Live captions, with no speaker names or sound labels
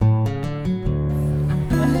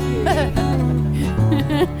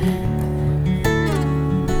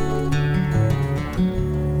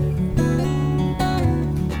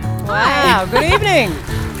Wow, good evening.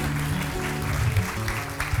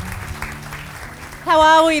 How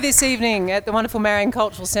are we this evening at the wonderful Marion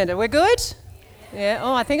Cultural Centre? We're good? Yeah.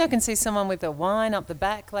 Oh, I think I can see someone with a wine up the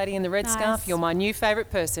back, lady in the red scarf. You're my new favourite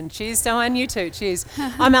person. Cheers, Joanne. You too. Cheers.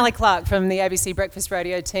 I'm Clarke from the ABC Breakfast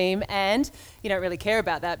Radio team, and you don't really care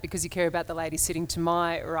about that because you care about the lady sitting to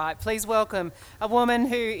my right. Please welcome a woman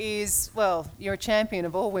who is, well, you're a champion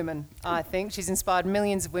of all women, I think. She's inspired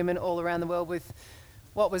millions of women all around the world with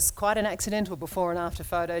what was quite an accidental before and after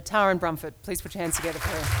photo. Taryn Brumfitt. Please put your hands together for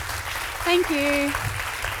her. Thank you.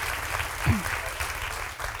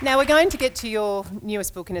 Now, we're going to get to your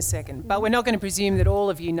newest book in a second, but we're not going to presume that all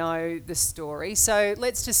of you know the story. So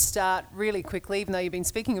let's just start really quickly, even though you've been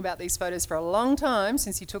speaking about these photos for a long time,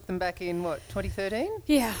 since you took them back in, 2013?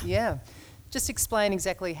 Yeah. Yeah. Just explain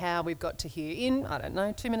exactly how we've got to here in,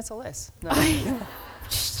 2 minutes or less. No.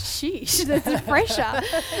 Sheesh, that's the pressure.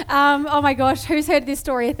 Oh my gosh, who's heard this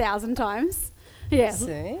story 1,000 times? Yeah.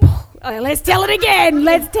 See? Oh, let's tell it again.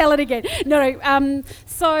 No.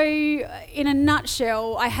 So in a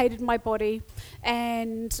nutshell, I hated my body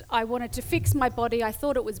and I wanted to fix my body. I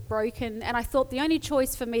thought it was broken and I thought the only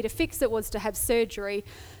choice for me to fix it was to have surgery.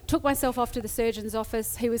 Took myself off to the surgeon's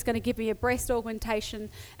office. He was going to give me a breast augmentation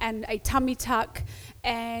and a tummy tuck,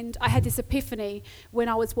 and I had this epiphany when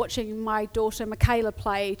I was watching my daughter Michaela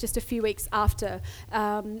play just a few weeks after,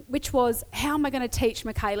 which was, how am I going to teach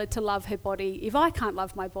Michaela to love her body if I can't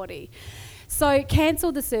love my body? So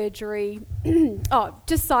cancelled the surgery. Oh,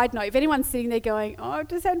 just side note, if anyone's sitting there going, oh, I've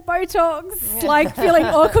just had Botox, like feeling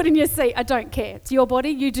awkward in your seat, I don't care. It's your body,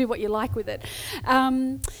 you do what you like with it.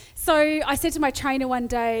 So I said to my trainer one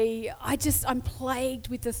day, I'm plagued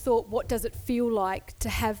with the thought, what does it feel like to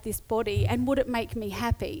have this body and would it make me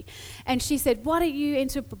happy? And she said, why don't you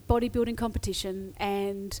enter a bodybuilding competition?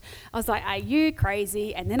 And I was like, are you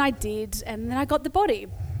crazy? And then I did, and then I got the body.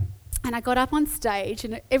 And I got up on stage,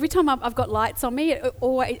 and every time I've got lights on me, it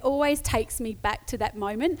always takes me back to that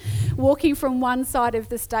moment, walking from one side of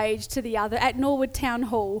the stage to the other at Norwood Town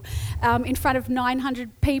Hall, in front of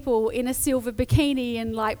 900 people in a silver bikini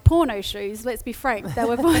and like porno shoes. Let's be frank,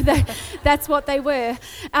 that's what they were.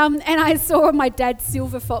 And I saw my dad's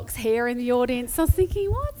silver fox hair in the audience. I was thinking,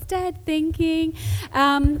 what's Dad thinking?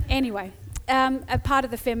 Anyway. A part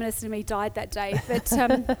of the feminist in me died that day, but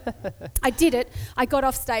I did it. I got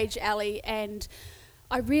off stage, Ali, and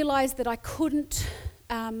I realised that I couldn't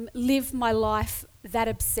live my life that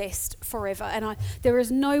obsessed forever, and there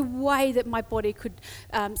is no way that my body could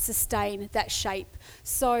sustain that shape.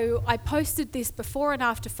 So I posted this before and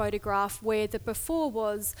after photograph where the before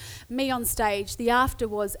was me on stage, the after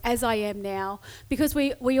was as I am now, because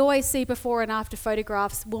we always see before and after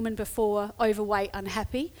photographs, woman before, overweight,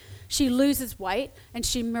 unhappy. She loses weight and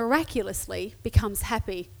she miraculously becomes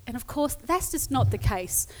happy. And of course, that's just not the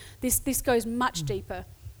case. This goes much deeper.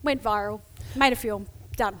 Went viral, made a film,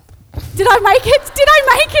 done. Did I make it?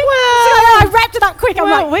 Well, I wrapped it up quick.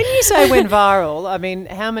 When you say went viral, I mean,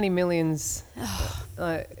 how many millions?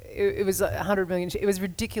 It was 100 million. It was a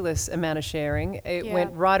ridiculous amount of sharing. It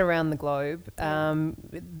went right around the globe.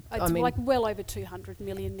 It's like well over 200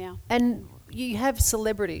 million now. And you have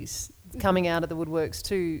celebrities coming out of the woodworks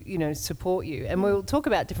to, support you. And we'll talk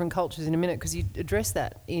about different cultures in a minute because you address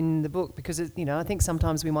that in the book because, I think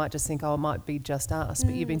sometimes we might just think, it might be just us.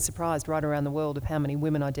 But you've been surprised right around the world of how many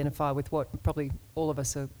women identify with what probably all of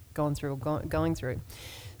us are going through.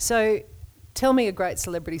 So tell me a great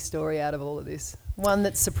celebrity story out of all of this. One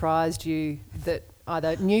that surprised you that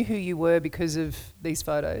either knew who you were because of these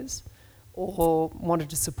photos or wanted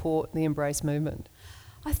to support the Embrace movement.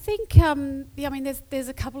 I think, there's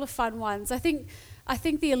a couple of fun ones. I think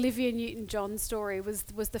the Olivia Newton-John story was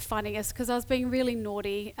the funniest because I was being really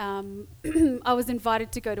naughty. I was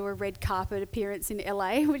invited to go to a red carpet appearance in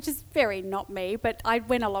LA, which is very not me, but I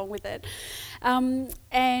went along with it.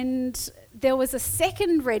 And there was a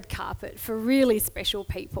second red carpet for really special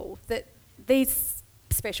people that these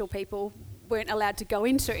special people weren't allowed to go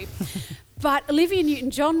into. But Olivia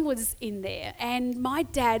Newton-John was in there, and my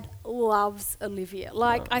dad loves Olivia.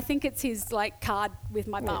 I think it's his card with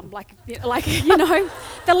my mum,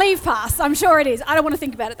 the leave pass. I'm sure it is. I don't want to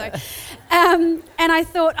think about it though. And I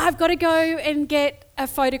thought I've got to go and get a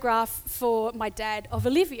photograph for my dad of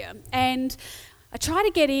Olivia, and I tried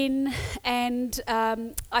to get in, and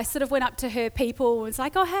I sort of went up to her people and was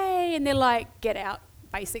like, "Oh hey," and they're like, "Get out."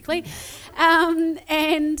 Basically.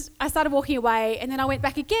 And I started walking away, and then I went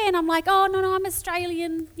back again. I'm like, oh, no, I'm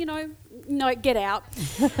Australian, no, get out.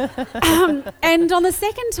 And on the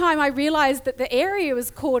second time, I realised that the area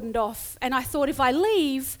was cordoned off, and I thought if I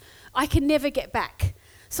leave, I can never get back.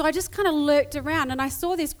 So I just kind of lurked around, and I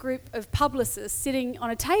saw this group of publicists sitting on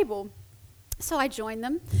a table. So I joined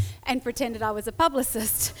them and pretended I was a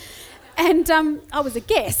publicist. And I was a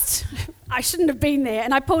guest. I shouldn't have been there.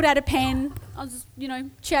 And I pulled out a pen. I was,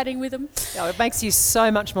 chatting with them. Oh, it makes you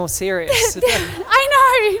so much more serious.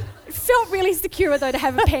 I know. It felt really secure, though, to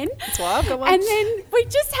have a pen. That's why I've got one. And then we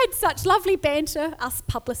just had such lovely banter, us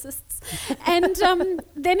publicists. And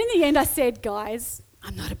then in the end I said, guys,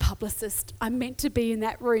 I'm not a publicist. I'm meant to be in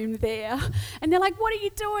that room there. And they're like, what are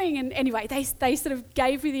you doing? And anyway, they sort of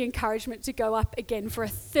gave me the encouragement to go up again for a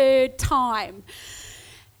third time.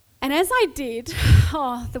 And as I did,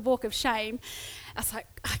 the walk of shame, I was like,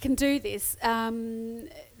 I can do this.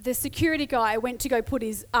 The security guy went to go put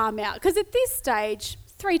his arm out. Because at this stage,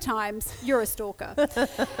 3 times, you're a stalker.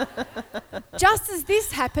 Just as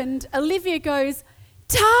this happened, Olivia goes,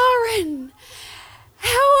 Taryn, how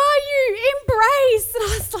are you? Embrace. And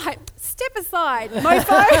I was like, step aside,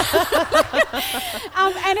 mofo.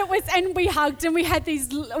 And we hugged and we had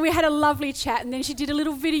a lovely chat. And then she did a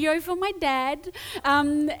little video for my dad.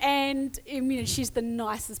 She's the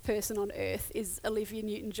nicest person on earth, is Olivia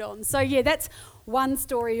Newton-John. So yeah, that's one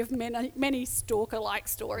story of many stalker-like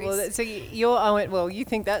stories. Well, so you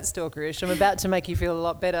think that's stalkerish. I'm about to make you feel a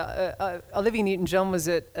lot better. Olivia Newton-John was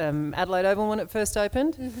at Adelaide Oval when it first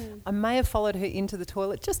opened. Mm-hmm. I may have followed her into the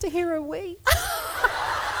toilet just to hear her wee.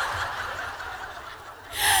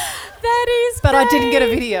 That is But great. I didn't get a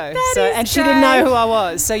video, she didn't know who I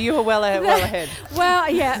was, so you were well ahead. Well,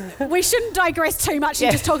 yeah, we shouldn't digress too much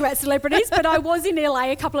and just talk about celebrities, but I was in LA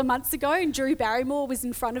a couple of months ago and Drew Barrymore was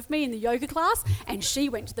in front of me in the yoga class and she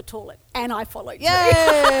went to the toilet and I followed.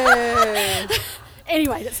 Yay!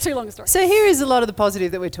 Anyway, that's too long a story. So here is a lot of the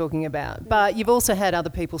positive that we're talking about, but you've also had other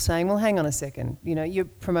people saying, well, hang on a second, you're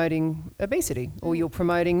promoting obesity or you're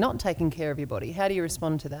promoting not taking care of your body. How do you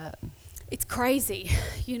respond to that? It's crazy.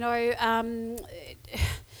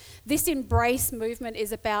 This embrace movement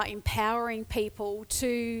is about empowering people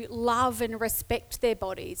to love and respect their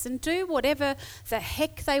bodies and do whatever the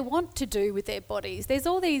heck they want to do with their bodies. There's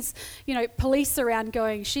all these, police around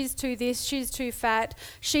going, she's too this, she's too fat,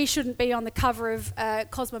 she shouldn't be on the cover of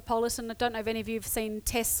Cosmopolitan. I don't know if any of you have seen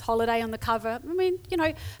Tess Holiday on the cover. I mean,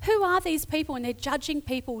 who are these people? And they're judging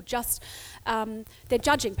people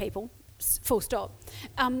full stop.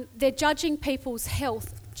 They're judging people's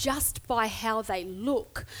health just by how they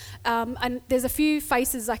look. And there's a few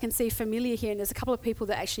faces I can see familiar here, and there's a couple of people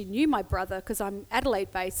that actually knew my brother because I'm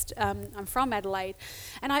Adelaide-based. I'm from Adelaide.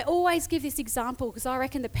 And I always give this example because I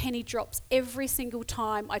reckon the penny drops every single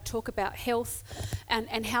time I talk about health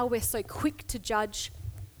and how we're so quick to judge.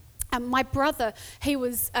 My brother, he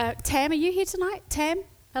was... Tam, are you here tonight? Tam?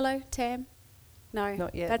 Hello, Tam? No?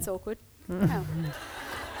 Not yet. That's awkward. Oh.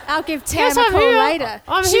 I'll give Tam a call later.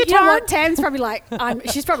 I'm here, you know what? Tam's probably like,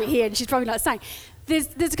 she's probably here and she's probably like saying, there's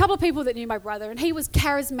a couple of people that knew my brother and he was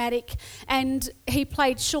charismatic and he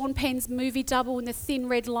played Sean Penn's movie double in The Thin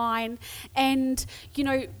Red Line and,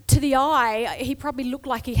 to the eye, he probably looked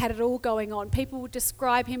like he had it all going on. People would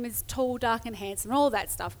describe him as tall, dark and handsome, all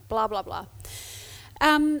that stuff, blah, blah, blah.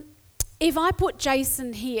 If I put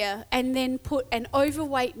Jason here and then put an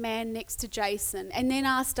overweight man next to Jason and then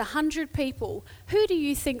asked 100 people, who do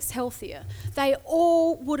you think's healthier? They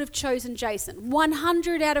all would have chosen Jason.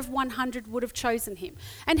 100 out of 100 would have chosen him.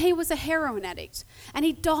 And he was a heroin addict and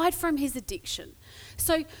he died from his addiction.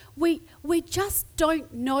 So we just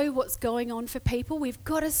don't know what's going on for people. We've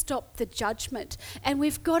got to stop the judgment and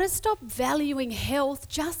we've got to stop valuing health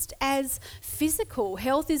just as physical.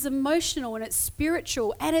 Health is emotional and it's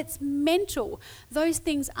spiritual and it's mental. Those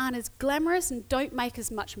things aren't as glamorous and don't make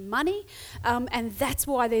as much money, and that's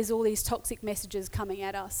why there's all these toxic messages coming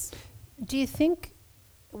at us. Do you think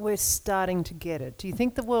we're starting to get it? Do you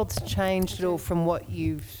think the world's changed at all from what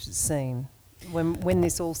you've seen when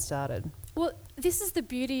this all started? Well, this is the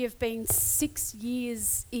beauty of being 6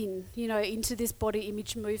 years into this body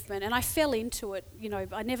image movement. And I fell into it.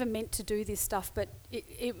 I never meant to do this stuff, but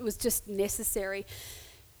it was just necessary.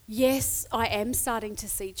 Yes, I am starting to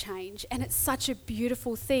see change. And it's such a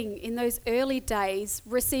beautiful thing. In those early days,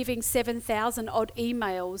 receiving 7,000 odd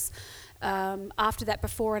emails after that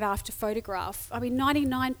before and after photograph. I mean,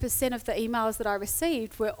 99% of the emails that I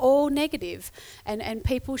received were all negative and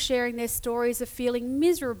people sharing their stories of feeling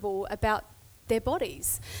miserable about their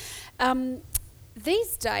bodies.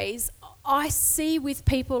 These days, I see with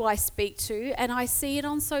people I speak to, and I see it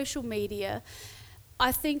on social media,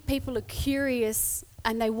 I think people are curious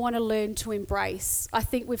and they want to learn to embrace. I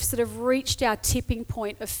think we've sort of reached our tipping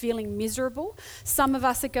point of feeling miserable. Some of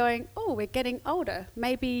us are going, oh, we're getting older.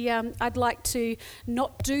 Maybe I'd like to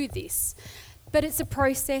not do this. But it's a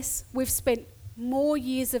process. We've spent more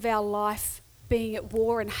years of our life being at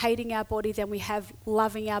war and hating our body than we have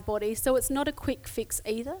loving our body. So it's not a quick fix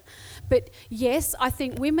either. But yes, I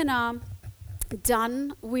think women are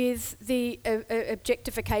done with the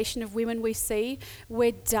objectification of women we see.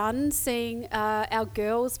 We're done seeing our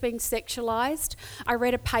girls being sexualised. I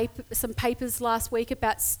read some papers last week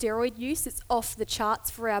about steroid use. It's off the charts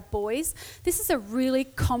for our boys. This is a really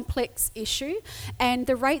complex issue, and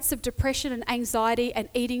the rates of depression and anxiety and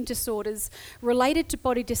eating disorders related to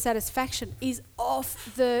body dissatisfaction is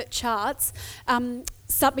off the charts.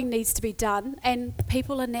 Something needs to be done, and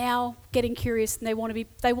people are now getting curious, and they want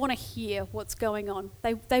to hear what's going on.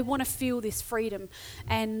 They want to feel this freedom.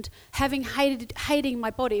 And having hating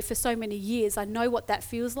my body for so many years, I know what that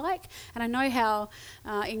feels like, and I know how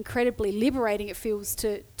incredibly liberating it feels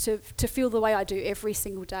to feel the way I do every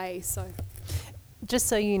single day. So. Just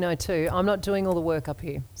so you know too, I'm not doing all the work up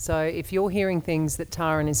here. So if you're hearing things that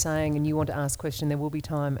Taryn is saying and you want to ask a question, there will be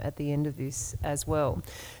time at the end of this as well.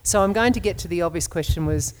 So I'm going to get to the obvious question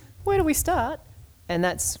was, where do we start? And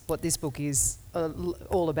that's what this book is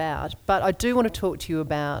all about. But I do want to talk to you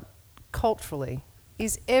about culturally.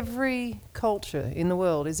 Is every culture in the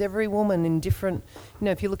world, is every woman in different,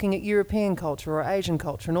 if you're looking at European culture or Asian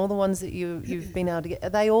culture and all the ones that you've been able to get,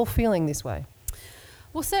 are they all feeling this way?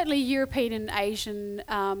 Well, certainly European and Asian,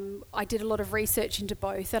 I did a lot of research into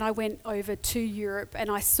both, and I went over to Europe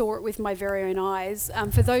and I saw it with my very own eyes.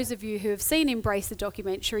 For those of you who have seen Embrace the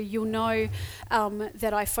documentary, you'll know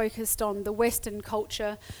that I focused on the Western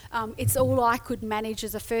culture. It's all I could manage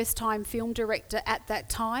as a first-time film director at that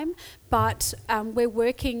time, but we're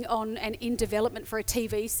working on and in development for a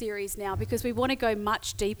TV series now because we want to go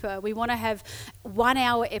much deeper. We want to have 1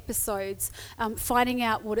 hour episodes, finding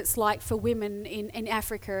out what it's like for women in Africa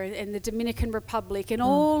and the Dominican Republic and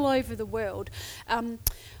all over the world.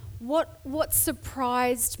 What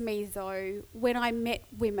surprised me though when I met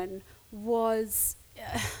women was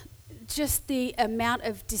just the amount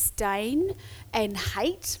of disdain and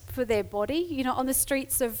hate for their body. On the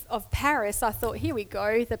streets of Paris, I thought, here we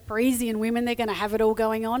go, the Parisian women, they're going to have it all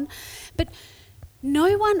going on. But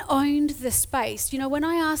no one owned the space. When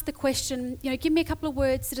I asked the question, give me a couple of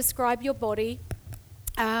words to describe your body,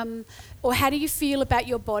 or how do you feel about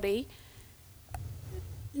your body,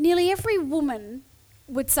 nearly every woman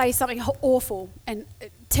would say something awful and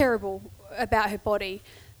terrible about her body.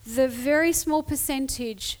 The very small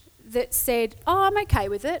percentage that said, oh, I'm okay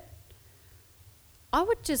with it, I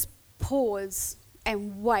would just pause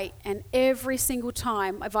and wait, and every single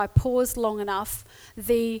time, if I paused long enough,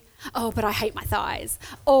 but I hate my thighs,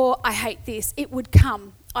 or I hate this, it would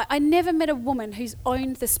come. I never met a woman who's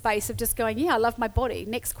owned the space of just going, yeah, I love my body,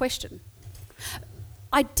 next question.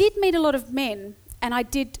 I did meet a lot of men, and I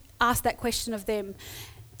did ask that question of them.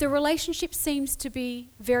 The relationship seems to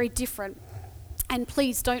be very different. And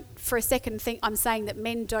please don't for a second think I'm saying that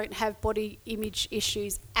men don't have body image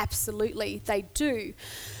issues. Absolutely, they do.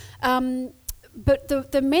 But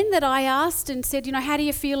the men that I asked and said, how do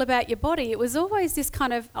you feel about your body? It was always this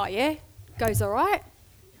kind of, oh yeah, goes all right.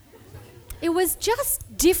 It was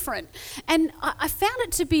just different. And I found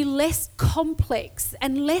it to be less complex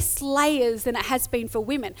and less layers than it has been for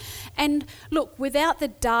women. And look, without the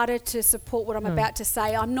data to support what I'm about to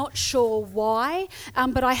say, I'm not sure why,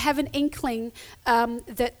 but I have an inkling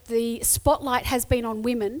that the spotlight has been on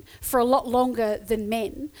women for a lot longer than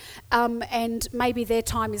men, and maybe their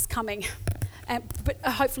time is coming. But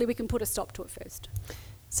hopefully we can put a stop to it first.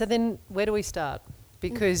 So then where do we start?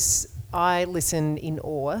 Because I listen in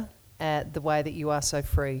awe at the way that you are so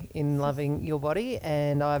free in loving your body,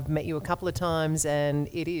 and I've met you a couple of times, and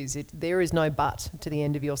there is no but to the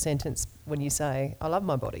end of your sentence when you say, I love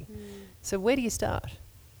my body. So where do you start?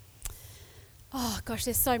 Oh gosh,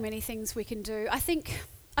 there's so many things we can do. I think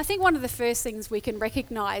one of the first things we can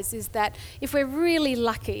recognise is that if we're really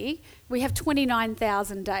lucky, we have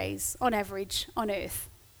 29,000 days on average on Earth.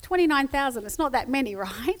 29,000, it's not that many,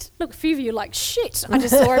 right? Look, a few of you are like, shit, I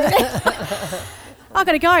just saw over there. I've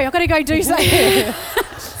got to go do something.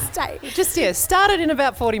 Stay. Start it in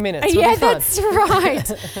about 40 minutes. That's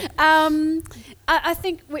right. I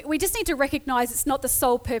think we just need to recognise it's not the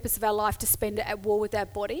sole purpose of our life to spend it at war with our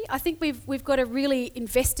body. I think we've got to really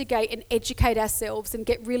investigate and educate ourselves and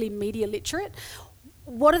get really media literate.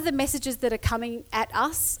 What are the messages that are coming at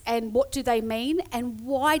us, and what do they mean, and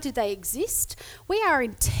why do they exist? We are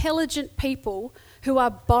intelligent people who are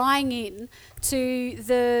buying in to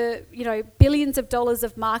the billions of dollars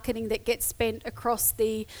of marketing that gets spent across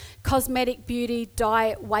the cosmetic, beauty,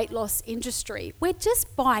 diet, weight loss industry. We're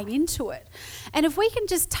just buying into it. And if we can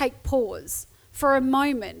just take pause for a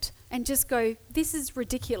moment and just go, this is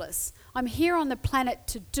ridiculous. I'm here on the planet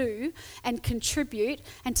to do and contribute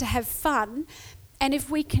and to have fun. And if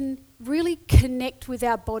we can really connect with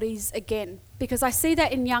our bodies again, because I see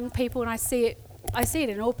that in young people and I see it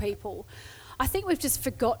in all people. I think we've just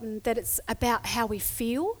forgotten that it's about how we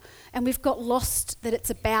feel, and we've got lost that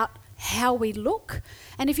it's about how we look.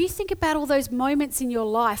 And if you think about all those moments in your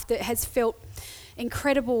life that has felt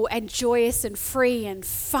incredible and joyous and free and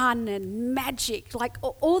fun and magic, like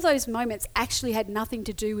all those moments actually had nothing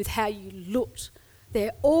to do with how you looked.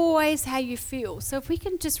 They're always how you feel. So if we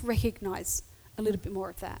can just recognise a little bit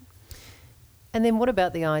more of that. And then what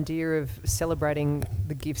about the idea of celebrating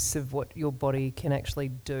the gifts of what your body can actually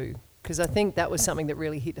do? Because I think that was something that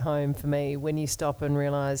really hit home for me when you stop and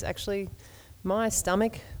realise, actually, my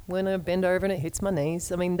stomach, when I bend over and it hits my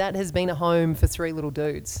knees, I mean, that has been a home for three little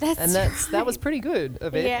dudes. That was pretty good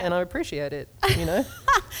of it, and I appreciate it,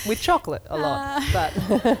 with chocolate a lot. But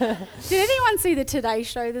did anyone see the Today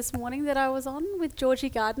Show this morning that I was on with Georgie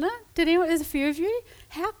Gardner? There's a few of you.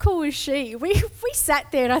 How cool is she? We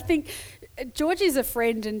sat there, and I think Georgie's a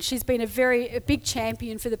friend, and she's been a big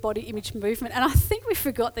champion for the body image movement, and I think we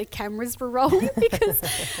forgot the cameras were rolling because,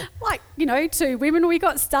 two women, we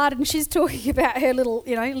got started, and she's talking about her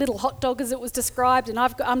little hot dog as it was described, and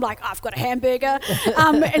I've got a hamburger,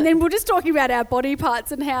 and then we're just talking about our body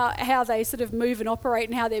parts and how they sort of move and operate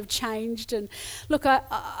and how they've changed. And look,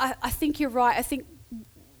 I think you're right. I think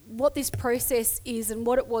what this process is and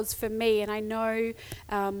what it was for me, and I know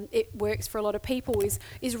it works for a lot of people, is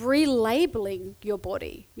relabeling your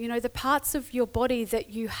body. The parts of your body that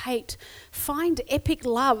you hate, find epic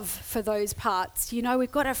love for those parts.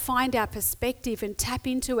 We've got to find our perspective and tap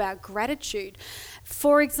into our gratitude.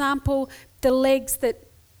 For example, the legs that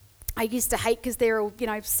I used to hate because they're all,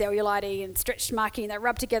 cellulite and stretch marky and they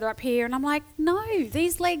rub together up here. And I'm like, no,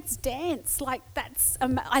 these legs dance. Like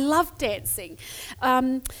I love dancing.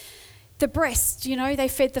 The breast, they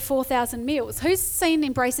fed the 4,000 meals. Who's seen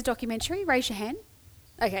Embrace the documentary? Raise your hand.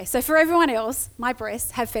 Okay, so for everyone else, my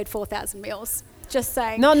breasts have fed 4,000 meals. Just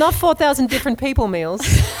saying. No, not 4,000 different people meals.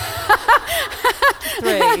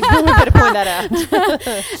 3. We better point that out.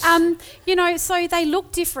 So they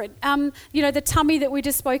look different. The tummy that we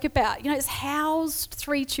just spoke about, it's housed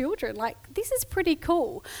 3 children. Like, this is pretty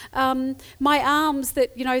cool. My arms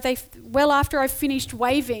that, after I finished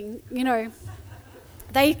waving,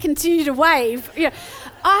 they continue to wave.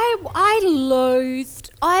 I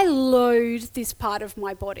loathed this part of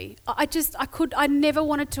my body. I never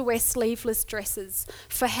wanted to wear sleeveless dresses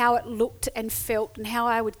for how it looked and felt and how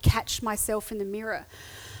I would catch myself in the mirror.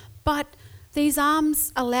 But these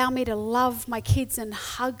arms allow me to love my kids and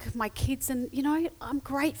hug my kids, and I'm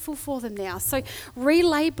grateful for them now. So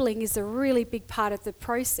relabeling is a really big part of the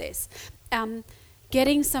process.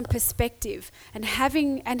 Getting some perspective and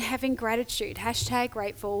having gratitude.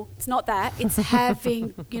 #grateful. It's not that. It's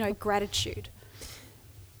having gratitude.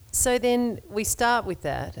 So then we start with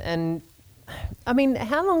that, and I mean,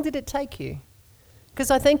 how long did it take you? Because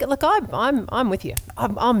I think, look, I'm with you.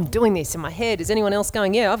 I'm doing this in my head. Is anyone else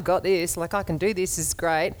going, yeah, I've got this, like I can do this, is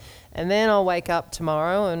great. And then I'll wake up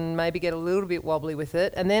tomorrow and maybe get a little bit wobbly with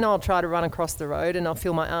it. And then I'll try to run across the road and I'll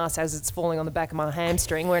feel my ass as it's falling on the back of my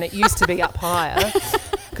hamstring when it used to be up higher.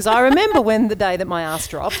 Because I remember when the day that my ass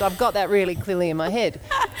dropped, I've got that really clearly in my head.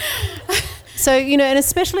 So, and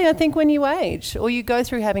especially I think when you age or you go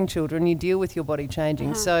through having children, you deal with your body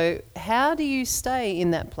changing. So how do you stay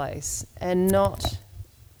in that place and not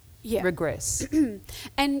regress?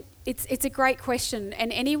 And it's a great question.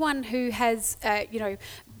 And anyone who has,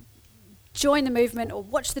 joined the movement or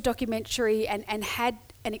watched the documentary and had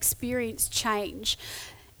an experience change,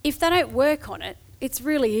 if they don't work on it, it's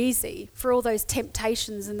really easy for all those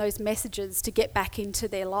temptations and those messages to get back into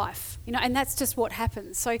their life, and that's just what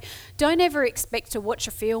happens. So don't ever expect to watch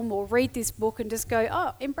a film or read this book and just go,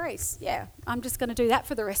 oh, embrace. Yeah, I'm just going to do that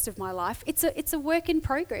for the rest of my life. It's a work in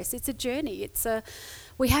progress. It's a journey.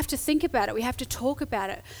 We have to think about it. We have to talk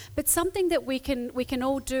about it. But something that we can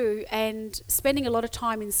all do, and spending a lot of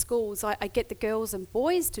time in schools, I get the girls and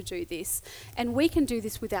boys to do this, and we can do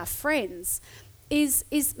this with our friends, is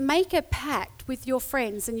make a pact with your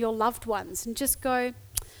friends and your loved ones and just go,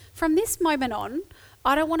 from this moment on,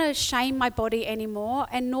 I don't want to shame my body anymore,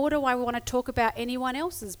 and nor do I want to talk about anyone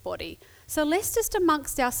else's body. So let's just,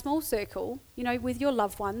 amongst our small circle, with your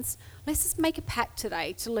loved ones, let's just make a pact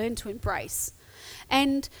today to learn to embrace.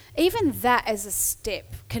 And even that as a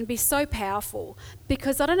step can be so powerful,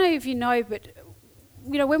 because I don't know if you know, but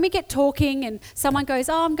when we get talking and someone goes,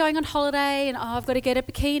 oh, I'm going on holiday and I've got to get a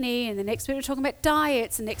bikini, and the next minute we're talking about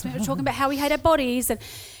diets, and the next minute we're talking about how we hate our bodies. And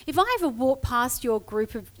if I ever walk past your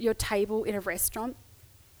table in a restaurant,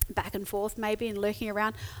 back and forth maybe and lurking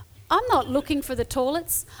around. I'm not looking for the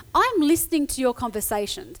toilets. I'm listening to your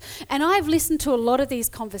conversations. And I've listened to a lot of these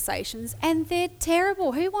conversations and they're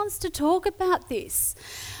terrible. Who wants to talk about this?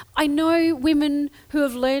 I know women who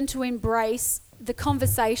have learned to embrace the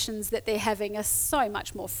conversations that they're having are so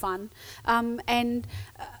much more fun. And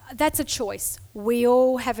that's a choice. We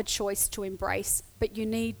all have a choice to embrace, but you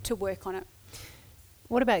need to work on it.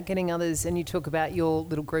 What about getting others, and you talk about your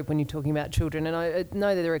little group when you're talking about children, and I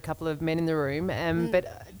know that there are a couple of men in the room, but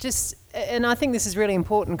I think this is really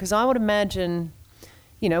important because I would imagine,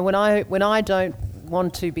 you know, when I don't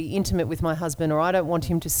want to be intimate with my husband or I don't want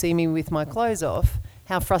him to see me with my clothes off,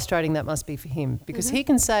 how frustrating that must be for him because he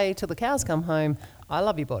can say till the cows come home, I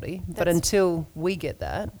love your body, but until we get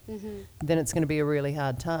that, then it's going to be a really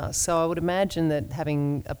hard task. So I would imagine that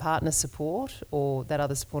having a partner support or that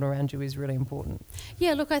other support around you is really important.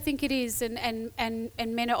 Yeah, look, I think it is, and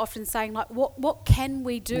men are often saying, like, what can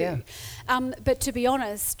we do? Yeah. But to be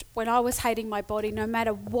honest, when I was hating my body, no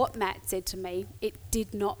matter what Matt said to me, it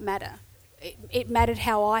did not matter. It mattered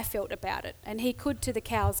how I felt about it. And he could, to the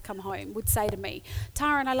cows come home, would say to me,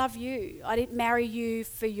 Taryn, I love you. I didn't marry you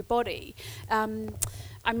for your body.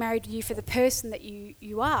 I married you for the person that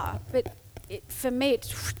you are. But for me,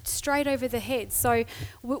 it's straight over the head. So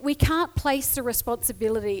we can't place the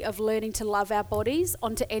responsibility of learning to love our bodies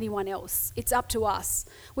onto anyone else. It's up to us.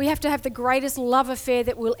 We have to have the greatest love affair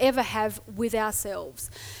that we'll ever have with ourselves.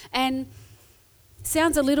 And it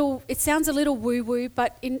sounds a little woo-woo,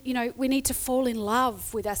 but we need to fall in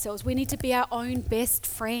love with ourselves. We need to be our own best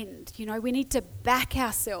friend. We need to back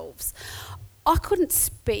ourselves. I couldn't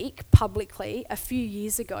speak publicly a few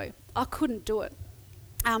years ago. I couldn't do it.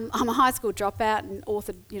 I'm a high school dropout and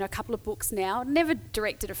authored, a couple of books now. Never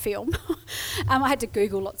directed a film. I had to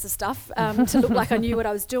Google lots of stuff to look like I knew what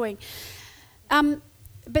I was doing.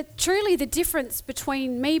 But truly the difference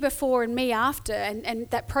between me before and me after and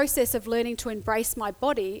that process of learning to embrace my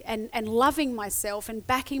body and loving myself and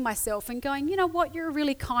backing myself and going, you know what, you're a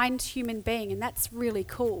really kind human being and that's really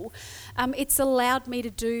cool. It's allowed me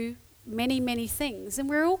to do many, many things and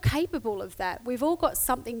we're all capable of that. We've all got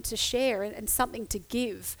something to share and something to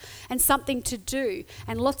give and something to do.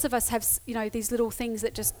 And lots of us have, these little things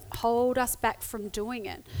that just hold us back from doing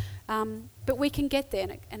it. But we can get there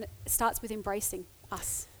and it starts with embracing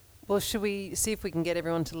us. Well, should we see if we can get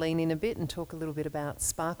everyone to lean in a bit and talk a little bit about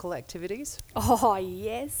sparkle activities? Oh,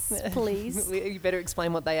 yes, please. You better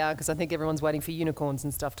explain what they are because I think everyone's waiting for unicorns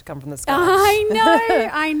and stuff to come from the sky.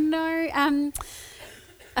 I know.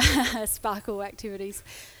 Sparkle activities.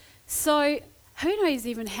 So who knows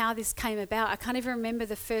even how this came about? I can't even remember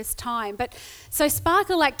the first time. But so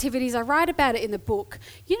sparkle activities, I write about it in the book.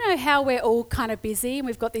 You know how we're all kind of busy and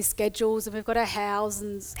we've got these schedules and we've got our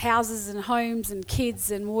houses and homes and kids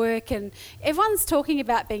and work and everyone's talking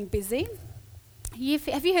about being busy.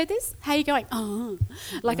 Have you heard this? How are you going? Oh,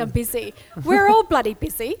 like I'm busy. We're all bloody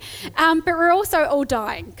busy, but we're also all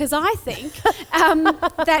dying because I think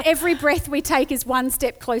that every breath we take is one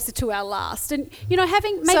step closer to our last. And,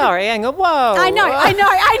 having... Sorry, hang on. Whoa. I know.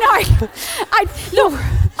 Look,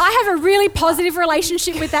 I have a really positive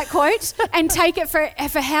relationship with that quote and take it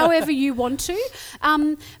for however you want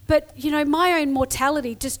to. But, my own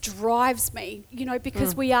mortality just drives me,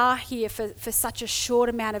 because we are here for such a short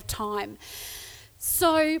amount of time.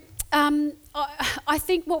 So I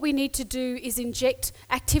think what we need to do is inject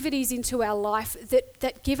activities into our life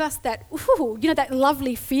that give us that, that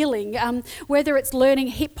lovely feeling, whether it's learning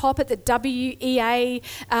hip hop at the WEA,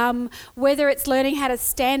 whether it's learning how to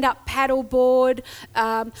stand up paddleboard.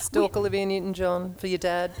 Stalk Olivia Newton-John for your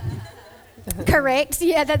dad. Correct.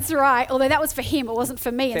 Yeah, that's right. Although that was for him, it wasn't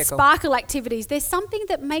for me. And Fickle. Sparkle activities, there's something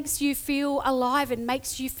that makes you feel alive and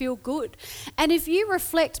makes you feel good. And if you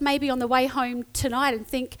reflect maybe on the way home tonight and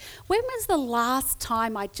think, when was the last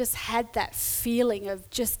time I just had that feeling of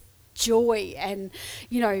just joy and,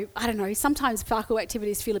 I don't know, sometimes sparkle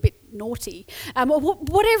activities feel a bit naughty, or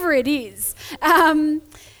whatever it is.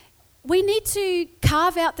 We need to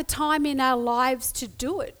carve out the time in our lives to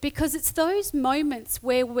do it because it's those moments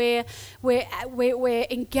where we're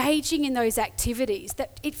engaging in those activities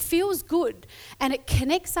that it feels good and it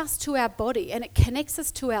connects us to our body and it connects us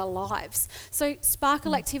to our lives. So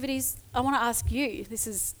sparkle activities, I want to ask you, this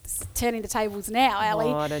is turning the tables now, Ali.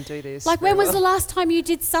 Oh, I don't do this. Like when was the last time you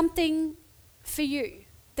did something for you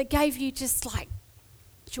that gave you just like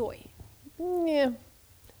joy? Yeah.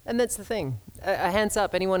 And that's the thing. Hands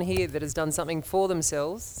up, anyone here that has done something for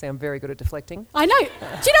themselves. See, I'm very good at deflecting. I know. Do you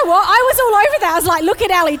know what? I was all over that. I was like, look at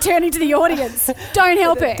Ali turning to the audience. Don't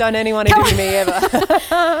help it. Don't anyone interview me ever.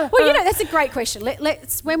 Well, that's a great question.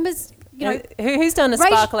 Let's. When was who's done a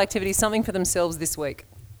sparkle activity, something for themselves this week?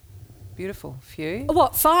 Beautiful. Few.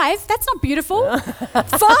 What, 5? That's not beautiful.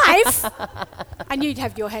 5? I knew you'd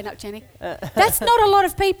have your hand up, Jenny. That's not a lot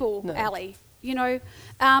of people, Ali. You know,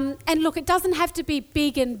 and look, it doesn't have to be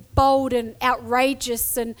big and bold and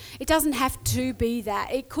outrageous, and it doesn't have to be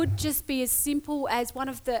that. It could just be as simple as one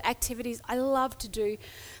of the activities I love to do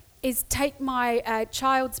is take my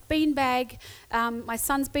child's beanbag, my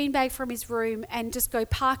son's beanbag from his room, and just go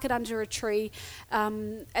park it under a tree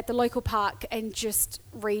at the local park and just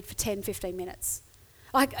read for 10, 15 minutes.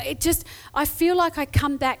 I feel like I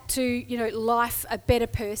come back to, you know, life a better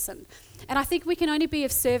person. And I think we can only be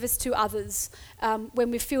of service to others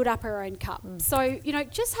when we've filled up our own cup. So, you know,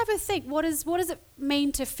 just have a think. What does it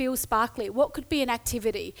mean to feel sparkly? What could be an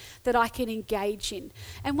activity that I can engage in?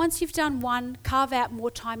 And once you've done one, carve out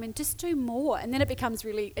more time and just do more. And then it becomes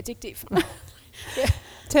really addictive. Yeah.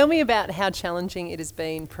 Tell me about how challenging it has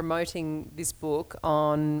been promoting this book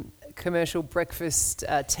on commercial breakfast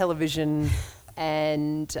television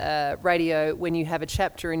and radio when you have a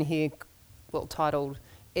chapter in here, well, titled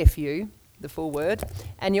F you, the full word,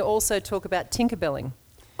 and you also talk about tinkerbelling.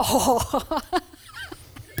 Oh,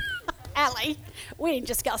 Ali, we didn't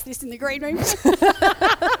discuss this in the green room.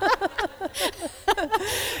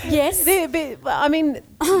 Yes. I mean,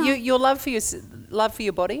 your love for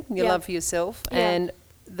your body, your love for yourself, and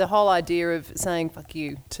the whole idea of saying "fuck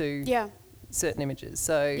you" to certain images.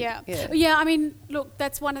 So yeah. I mean, look,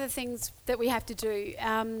 that's one of the things that we have to do.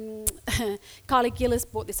 Kylie Gillis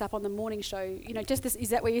brought this up on the morning show. You know, just this. Is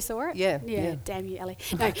that where you saw it? Yeah. Damn you, Ali.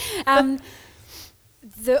 No.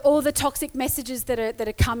 All the toxic messages that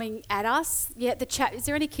are coming at us. Yeah. The chat. Is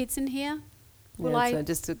there any kids in here? So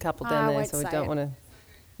just a couple down there. So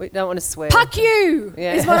we don't want to swear. Puck you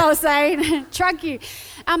is what I was saying. Trunk you.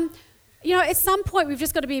 You know, at some point we've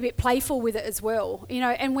just got to be a bit playful with it as well, you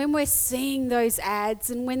know, and when we're seeing those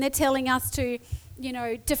ads and when they're telling us to, you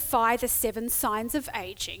know, defy the 7 signs of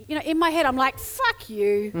aging, you know, in my head I'm like, fuck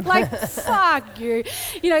you, fuck you.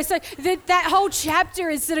 You know, so that whole chapter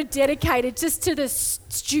is sort of dedicated just to the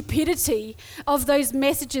stupidity of those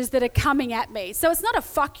messages that are coming at me. So it's not a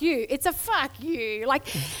fuck you, it's a fuck you. Like,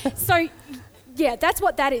 so, yeah, that's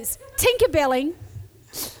what that is. Tinkerbelling.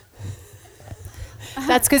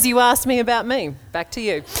 That's because you asked me about me. Back to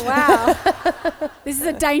you. Wow. This is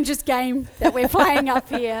a dangerous game that we're playing up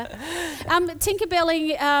here.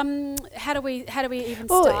 Tinkerbelling, how do we even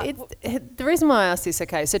start? The reason why I asked this,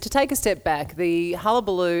 okay, so to take a step back, the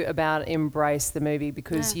hullabaloo about Embrace, the movie,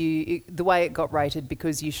 because the way it got rated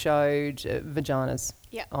because you showed vaginas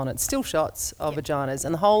on it, still shots of vaginas,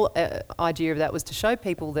 and the whole idea of that was to show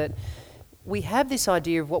people that we have this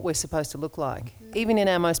idea of what we're supposed to look like, even in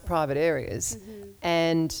our most private areas,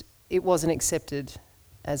 and it wasn't accepted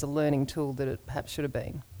as a learning tool that it perhaps should have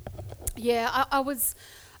been. Yeah, I was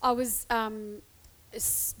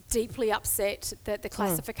deeply upset that the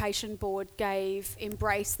classification board gave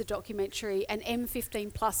Embrace, the documentary, an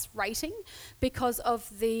M15 plus rating because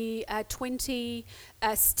of the 20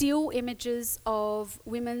 still images of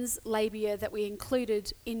women's labia that we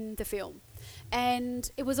included in the film. And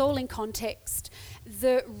it was all in context.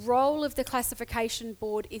 The role of the classification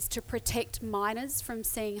board is to protect minors from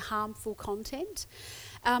seeing harmful content.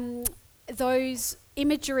 Those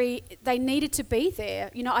imagery, they needed to be there.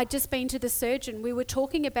 You know, I'd just been to the surgeon. We were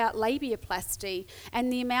talking about labiaplasty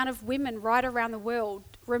and the amount of women right around the world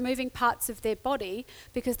removing parts of their body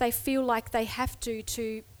because they feel like they have to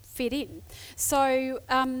fit in. So,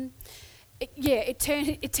 it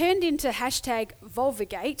turned into hashtag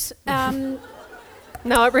Vulvagate.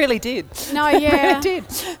 No, it really did. No, yeah. It really did.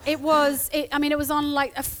 It was on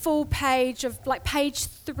like a full page of like page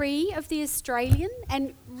 3 of The Australian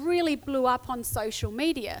and really blew up on social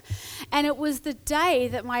media. And it was the day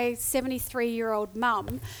that my 73-year-old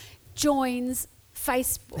mum joins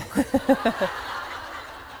Facebook.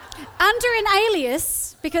 Under an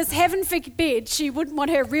alias, because heaven forbid she wouldn't want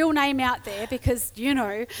her real name out there because, you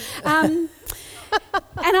know. And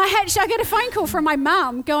I got a phone call from my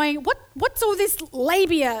mum going, what's all this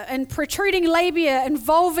labia and protruding labia and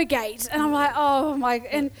vulvagate? And I'm like, oh my,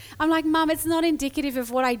 and I'm like, Mum, it's not indicative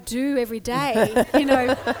of what I do every day, you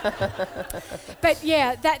know. But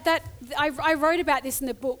yeah, I wrote about this in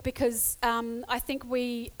the book because I think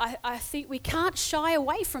we can't shy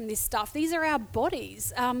away from this stuff. These are our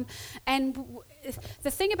bodies. And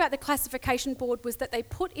the thing about the classification board was that they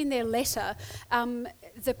put in their letter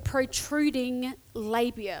the protruding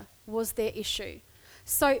labia was their issue.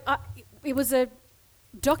 So it was a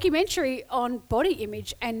documentary on body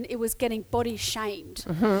image and it was getting body shamed.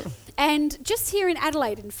 Mm-hmm. And just here in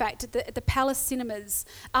Adelaide, in fact, at the Palace Cinemas,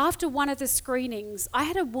 after one of the screenings, I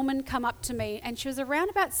had a woman come up to me and she was around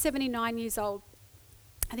about 79 years old.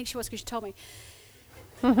 I think she was because she told me.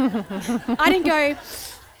 I didn't go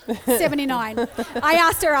 79. I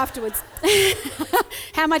asked her afterwards,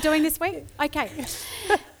 how am I doing this week? Okay.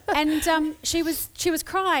 And she was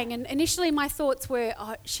crying, and initially my thoughts were,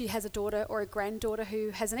 oh, she has a daughter or a granddaughter who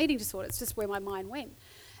has an eating disorder. It's just where my mind went.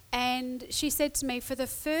 And she said to me, for the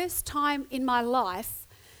first time in my life,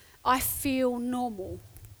 I feel normal.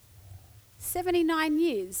 79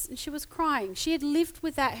 years, and she was crying. She had lived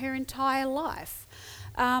with that her entire life.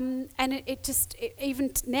 And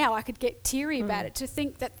even now I could get teary about it, to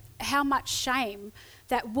think that how much shame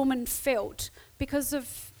that woman felt because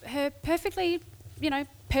of her perfectly,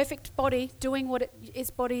 perfect body doing what its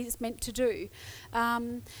body is meant to do.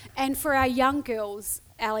 And for our young girls,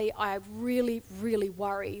 Ali, I really, really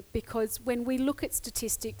worry, because when we look at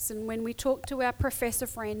statistics and when we talk to our professor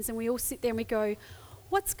friends and we all sit there and we go,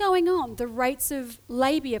 what's going on? The rates of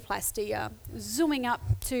labiaplasty are zooming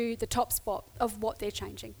up to the top spot of what they're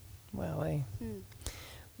changing. Wowee.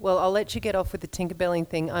 Well, I'll let you get off with the Tinkerbelling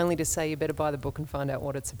thing, only to say you better buy the book and find out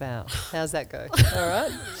what it's about. How's that go? All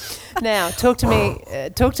right. Now, talk to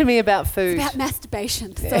me about food. It's about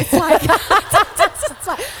masturbation. So it's like, it's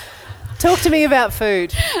like, talk to me about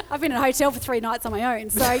food. I've been in a hotel for 3 nights on my own,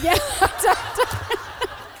 so yeah.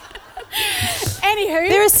 Anywho.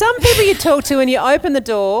 There are some people you talk to and you open the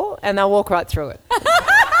door and they'll walk right through it.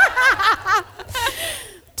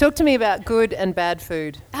 Talk to me about good and bad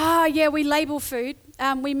food. Yeah, we label food.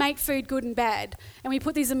 We make food good and bad. And we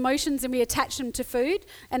put these emotions and we attach them to food,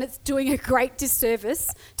 and it's doing a great disservice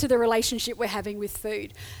to the relationship we're having with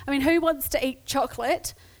food. I mean, who wants to eat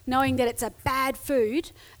chocolate knowing that it's a bad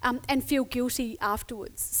food and feel guilty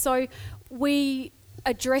afterwards? So we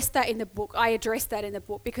address that in the book. I address that in the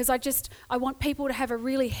book because I want people to have a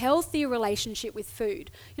really healthy relationship with food.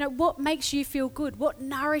 What makes you feel good? What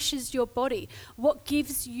nourishes your body? What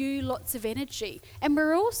gives you lots of energy? And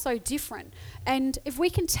we're all so different. And if we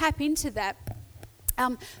can tap into that,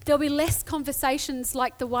 there'll be less conversations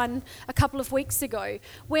like the one a couple of weeks ago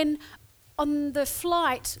when on the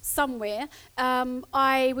flight somewhere,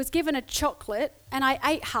 I was given a chocolate and I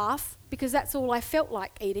ate half because that's all I felt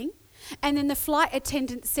like eating. And then the flight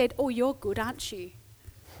attendant said, oh, you're good, aren't you?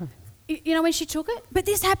 When she took it? But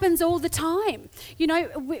this happens all the time.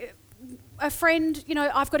 A friend,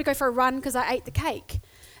 I've got to go for a run because I ate the cake.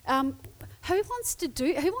 Who wants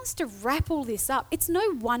to wrap all this up? It's no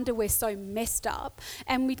wonder we're so messed up.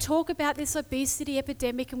 And we talk about this obesity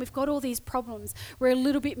epidemic and we've got all these problems. We're a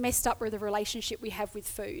little bit messed up with the relationship we have with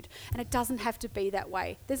food. And it doesn't have to be that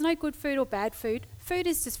way. There's no good food or bad food. Food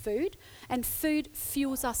is just food. And food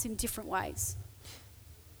fuels us in different ways.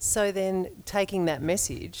 So then, taking that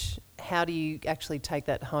message, how do you actually take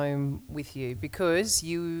that home with you? Because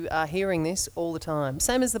you are hearing this all the time.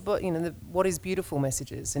 Same as the what is beautiful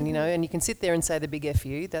messages, and and you can sit there and say the big F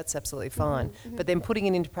you. That's absolutely fine. But then putting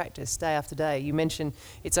it into practice day after day. You mentioned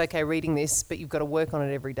it's okay reading this, but you've got to work on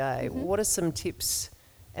it every day. What are some tips,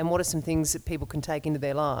 and what are some things that people can take into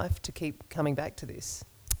their life to keep coming back to this?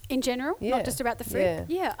 In general, not just about the food.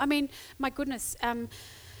 Yeah. I mean, my goodness.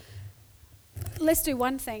 Let's do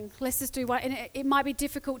one thing. Let's just do one. And it might be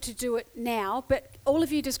difficult to do it now, but all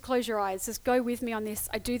of you just close your eyes. Just go with me on this.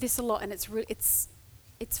 I do this a lot, and it's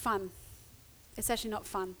fun. It's actually not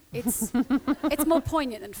fun. It's more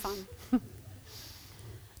poignant than fun.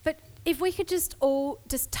 But if we could just all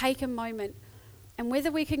just take a moment, and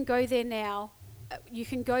whether we can go there now, you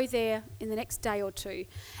can go there in the next day or two,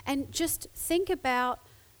 and just think about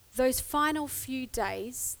those final few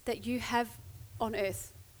days that you have on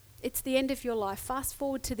earth. It's the end of your life. Fast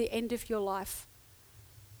forward to the end of your life.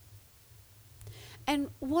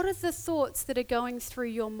 And what are the thoughts that are going through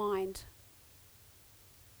your mind?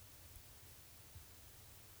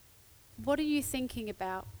 What are you thinking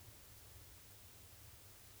about?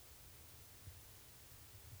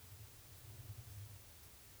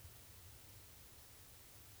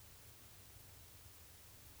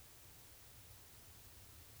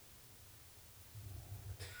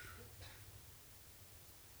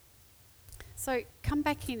 So come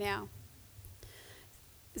back here now.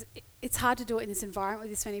 It's hard to do it in this environment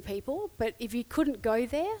with this many people, but if you couldn't go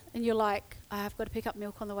there and you're like, I've got to pick up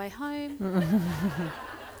milk on the way home,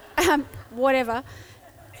 whatever,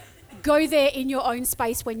 go there in your own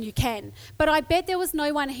space when you can. But I bet there was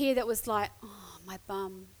no one here that was like, oh, my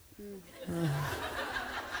bum.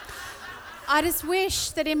 I just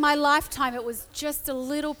wish that in my lifetime it was just a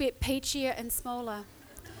little bit peachier and smaller.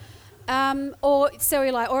 or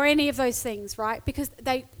cellulite, or any of those things, right? Because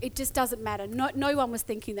it just doesn't matter. No one was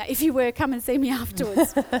thinking that. If you were, come and see me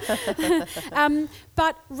afterwards.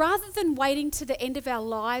 But rather than waiting to the end of our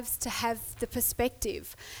lives to have the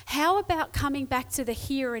perspective, how about coming back to the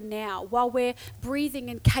here and now while we're breathing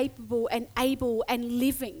and capable and able and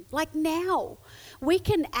living? Like now. We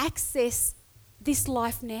can access this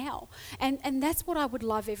life now. And that's what I would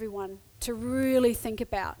love everyone to really think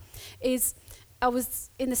about is... I was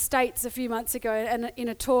in the States a few months ago, and in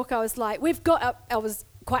a talk I was like, I was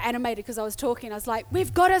quite animated because I was talking. I was like,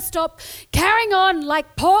 we've got to stop carrying on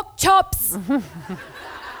like pork chops.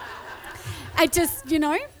 I just,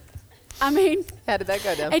 I mean... How did that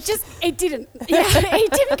go down? It didn't. Yeah,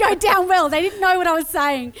 it didn't go down well. They didn't know what I was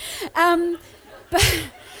saying.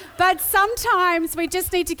 But sometimes we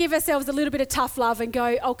just need to give ourselves a little bit of tough love and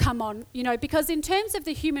go, oh, come on, because in terms of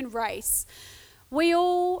the human race... We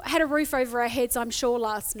all had a roof over our heads, I'm sure,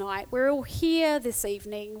 last night. We're all here this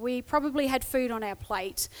evening. We probably had food on our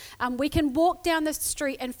plate. We can walk down the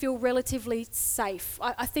street and feel relatively safe.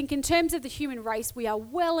 I think in terms of the human race, we are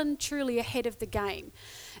well and truly ahead of the game.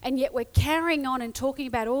 And yet we're carrying on and talking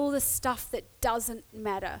about all the stuff that doesn't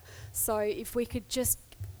matter. So if we could just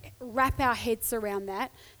wrap our heads around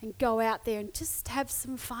that and go out there and just have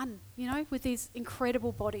some fun, with these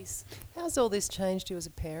incredible bodies. How's all this changed you as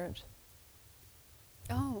a parent?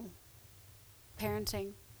 Oh,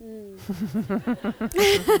 parenting.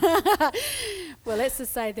 Well, let's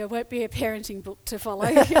just say there won't be a parenting book to follow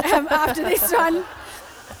after this one.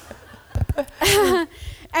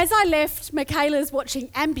 As I left, Michaela's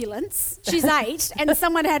watching Ambulance. She's 8, and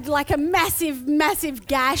someone had like a massive, massive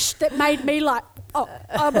gash that made me like,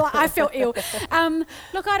 I felt ill.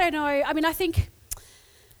 Look, I don't know. I mean, I think...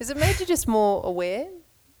 Has it made you just more aware?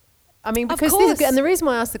 I mean, because and the reason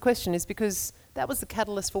why I asked the question is because that was the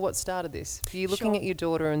catalyst for what started this. For you looking at your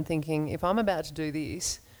daughter and thinking, if I'm about to do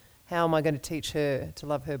this, how am I going to teach her to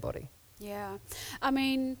love her body? Yeah. I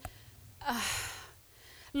mean,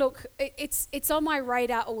 look, it's on my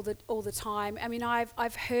radar all the time. I mean,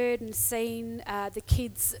 I've heard and seen the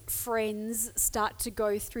kids' friends start to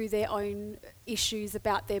go through their own issues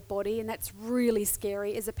about their body, and that's really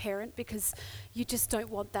scary as a parent because you just don't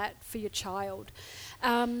want that for your child.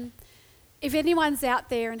 If anyone's out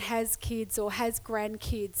there and has kids or has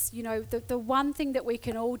grandkids, the one thing that we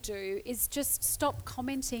can all do is just stop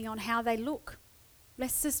commenting on how they look.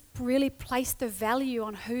 Let's just really place the value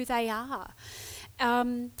on who they are.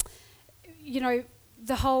 The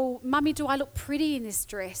whole, mummy, do I look pretty in this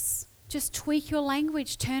dress? Just tweak your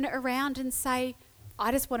language, turn it around and say,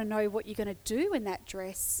 I just want to know what you're going to do in that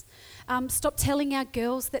dress. Stop telling our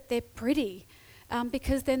girls that they're pretty.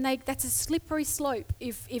 Because then that's a slippery slope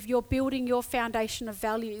if you're building your foundation of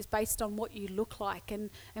values based on what you look like, and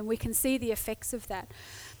we can see the effects of that.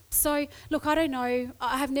 So, look, I don't know.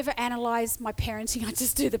 I have never analysed my parenting. I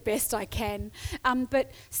just do the best I can.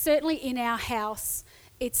 But certainly in our house,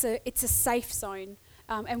 it's a safe zone,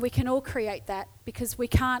 and we can all create that because we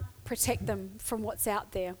can't protect them from what's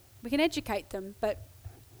out there. We can educate them, but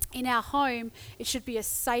in our home, it should be a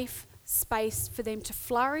safe space for them to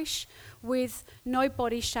flourish with no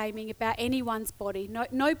body shaming about anyone's body,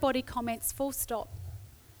 no body comments, full stop.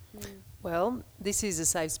 Well, this is a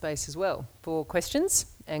safe space as well for questions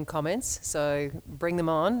and comments, so bring them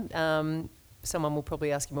on. Someone will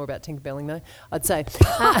probably ask you more about Tinkerbelling though, I'd say.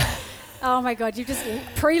 Oh my God, you've just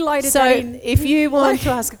preloaded so that in. If you want to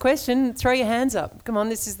ask a question, throw your hands up. Come on,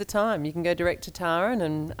 this is the time. You can go direct to Taryn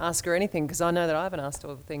and ask her anything, because I know that I haven't asked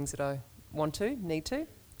all the things that I need to.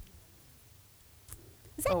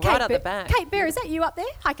 Is that right at the back. Kate Bear, is that you up there?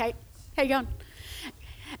 Hi, Kate. How you going?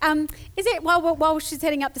 Is it, while she's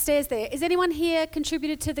heading up the stairs there, is anyone here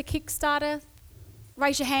contributed to the Kickstarter?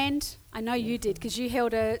 Raise your hand. I know you did, because you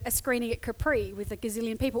held a screening at Capri with a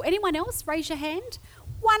gazillion people. Anyone else? Raise your hand.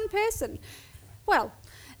 One person. Well,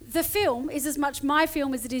 the film is as much my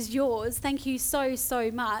film as it is yours. Thank you so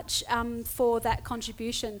much for that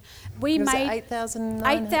contribution. We made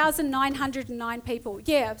 8,909 people.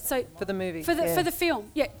 Yeah, so for the movie. For the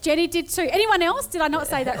film. Yeah, Jenny did too. Anyone else? Did I not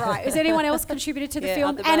say that right? Has anyone else contributed to the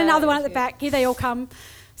film? And another one at the back. Here they all come.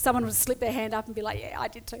 Someone would slip their hand up and be like, yeah, I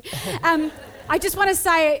did too. I just want to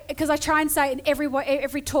say, because I try and say in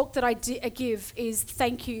every talk that I give is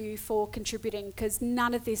thank you for contributing, because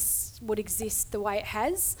none of this would exist the way it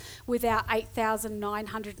has without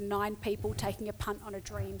 8,909 people taking a punt on a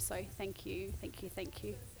dream. So thank you.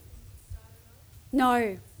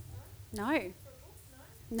 No. Second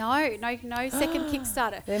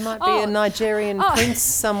Kickstarter. There might be a Nigerian prince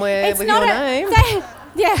somewhere with your name.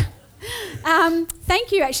 Yeah.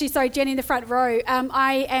 Thank you, actually. Sorry, Jenny in the front row.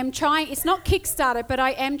 I am trying, it's not Kickstarter, but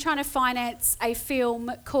I am trying to finance a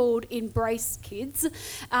film called Embrace Kids.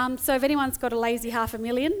 So if anyone's got a lazy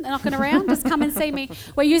 $500,000 knocking around, just come and see me.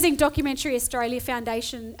 We're using Documentary Australia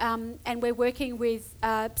Foundation, and we're working with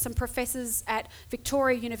some professors at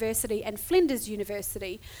Victoria University and Flinders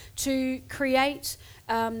University to create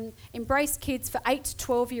Embrace Kids for 8 to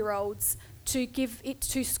 12-year-olds to give it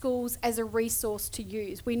to schools as a resource to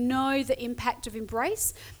use. We know the impact of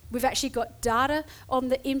Embrace. We've actually got data on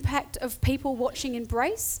the impact of people watching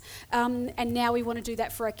Embrace, and now we want to do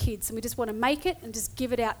that for our kids, and we just want to make it and just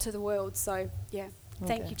give it out to the world. So, yeah,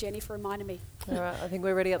 thank you, Jenny, for reminding me. All right, I think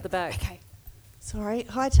we're ready up the back. Okay. Sorry.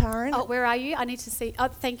 Hi, Taryn. Oh, where are you? I need to see. Oh,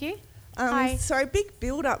 thank you. Hi. Sorry, big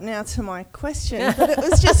build-up now to my question, but it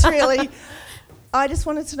was just really... I just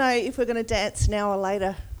wanted to know if we're going to dance now or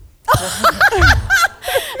later.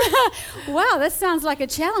 Wow, that sounds like a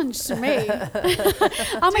challenge to me.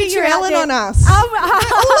 I'll meet you out there. On us.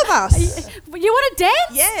 All of us. You want to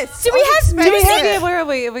dance? Yes. Do we have music? Yeah, where are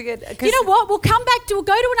we? Are we good? You know what? We'll come back to. We'll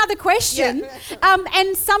go to another question,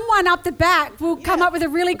 and someone up the back will come up with a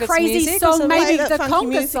really crazy song, maybe the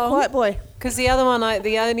conga song. White boy. Because the other one,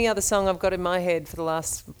 the only other song I've got in my head for the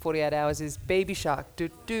last 48 hours is Baby Shark. Do,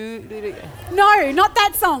 do, do, do. No, not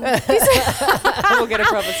that song. We'll get a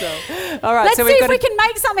proper song. All right. Let's so see if we can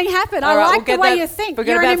make something happen. I like the way you think. We've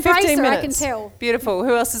got You're about an 15 embracer, minutes. I can tell. Beautiful.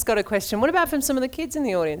 Who else has got a question? What about from some of the kids in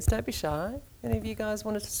the audience? Don't be shy. Any of you guys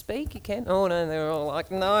wanted to speak? You can. Oh, no, they're all like,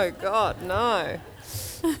 no, God, no.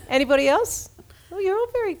 Anybody else? Oh, you're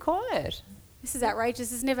all very quiet. This is outrageous.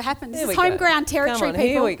 This never happened. This There is we home go. ground territory, Come on, people.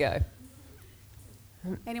 here we go.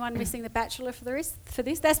 Anyone missing The Bachelor for this?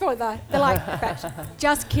 That's probably they're like, Bachelor.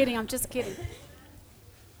 Just kidding. I'm just kidding.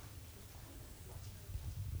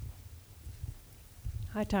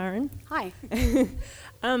 Hi, Taryn. Hi.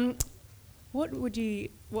 What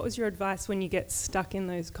was your advice when you get stuck in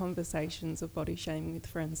those conversations of body shaming with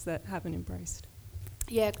friends that haven't embraced?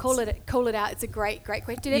 Yeah, call it out. It's a great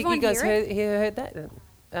question. Did everyone you guys hear it? heard that?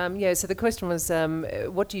 Yeah, so the question was,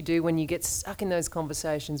 what do you do when you get stuck in those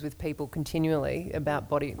conversations with people continually about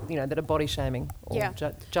body, that are body shaming or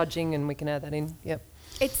judging, and we can add that in. Yep.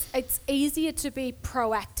 It's easier to be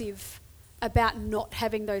proactive about not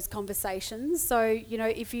having those conversations. So,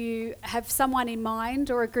 if you have someone in mind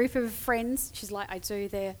or a group of friends, she's like, I do,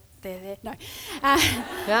 they're there. No.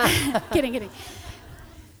 Kidding.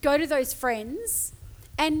 Go to those friends,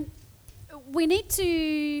 and we need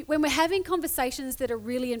to, when we're having conversations that are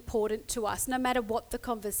really important to us, no matter what the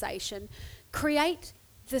conversation, create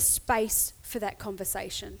the space for that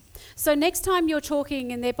conversation. So next time you're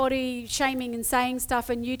talking and they're body shaming and saying stuff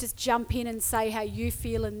and you just jump in and say how you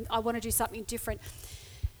feel and I want to do something different,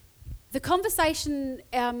 the conversation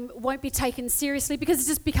won't be taken seriously because it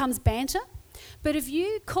just becomes banter. But if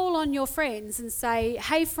you call on your friends and say,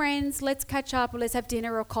 hey friends, let's catch up or let's have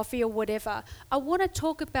dinner or coffee or whatever, I want to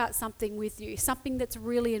talk about something with you, something that's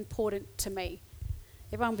really important to me.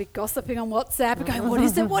 Everyone will be gossiping on WhatsApp and going, what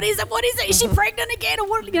is it? Is she pregnant again? Or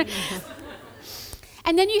what?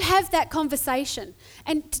 And then you have that conversation.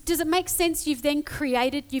 And does it make sense? You've then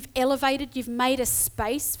created, you've elevated, you've made a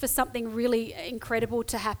space for something really incredible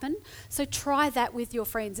to happen. So try that with your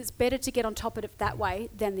friends. It's better to get on top of it that way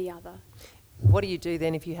than the other. What do you do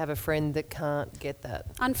then if you have a friend that can't get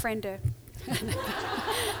that? Unfriend her.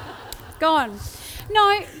 Go on.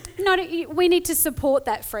 No, we need to support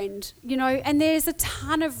that friend, and there's a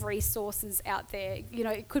ton of resources out there.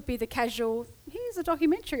 It could be the casual, here's a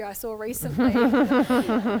documentary I saw recently.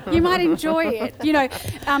 You might enjoy it.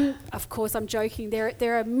 Of course I'm joking.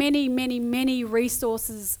 There are many, many, many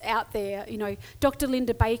resources out there. Dr.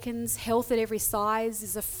 Linda Bacon's Health at Every Size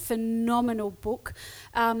is a phenomenal book.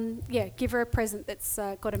 Give her a present that's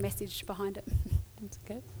got a message behind it. That's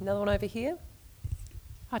okay. Another one over here.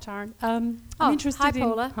 Hi, Taryn. I'm interested hi,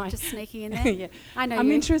 Paula. Hi. Just sneaking in there. Yeah. I know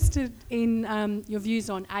I'm interested in your views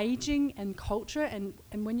on ageing and culture, and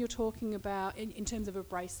when you're talking about, in terms of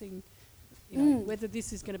embracing, whether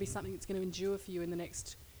this is going to be something that's going to endure for you in the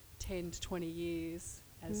next 10 to 20 years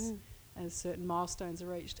as certain milestones are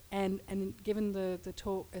reached. And given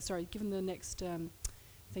given the next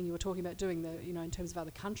thing you were talking about doing, in terms of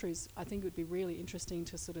other countries, I think it would be really interesting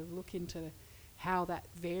to sort of look into how that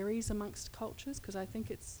varies amongst cultures, because I think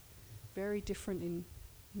it's very different in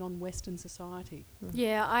non-Western society.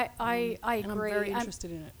 Yeah, I agree. And I'm very interested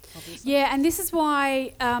in it, obviously. Yeah, and this is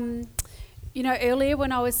why, earlier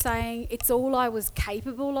when I was saying it's all I was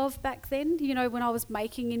capable of back then, when I was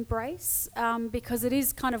making Embrace, because it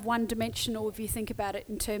is kind of one-dimensional if you think about it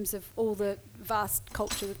in terms of all the vast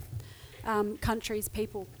culture, countries,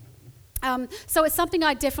 people. So it's something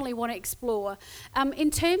I definitely want to explore.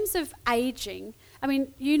 In terms of ageing, I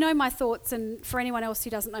mean, you know my thoughts, and for anyone else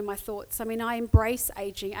who doesn't know my thoughts, I mean, I embrace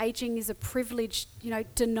ageing. Ageing is a privilege,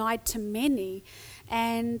 denied to many.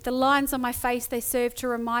 And the lines on my face, they serve to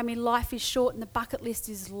remind me life is short and the bucket list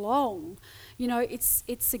is long.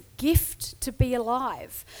 It's a gift to be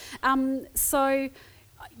alive.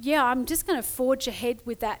 Yeah, I'm just going to forge ahead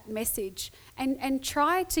with that message and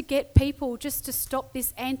try to get people just to stop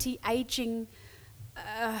this anti-aging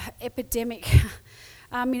epidemic.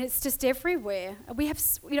 I mean, it's just everywhere. We have,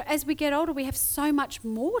 as we get older, we have so much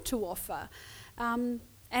more to offer. And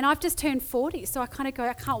I've just turned 40, so I kind of go,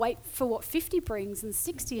 I can't wait for what 50 brings, and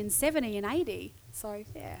 60 and 70 and 80. So,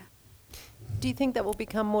 yeah. Do you think that will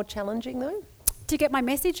become more challenging, though? To get my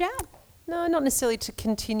message out? No, not necessarily to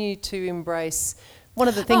continue to embrace. One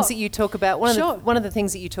of the things that you talk about, one of the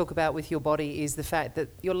things that you talk about with your body is the fact that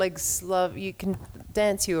your legs you can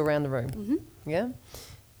dance you around the room. Mm-hmm. Yeah.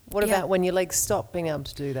 What about when your legs stop being able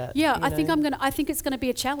to do that? Yeah, I think it's going to be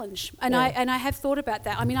a challenge, and I have thought about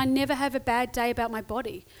that. I mean, I never have a bad day about my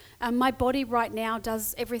body. My body right now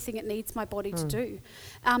does everything it needs my body to do.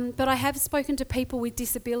 But I have spoken to people with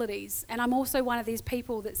disabilities, and I'm also one of these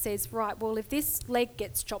people that says, right, well, if this leg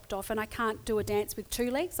gets chopped off and I can't do a dance with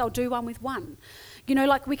 2 legs, I'll do one with 1.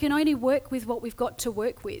 We can only work with what we've got to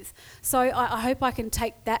work with. So I hope I can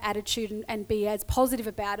take that attitude and be as positive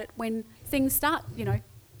about it when things start,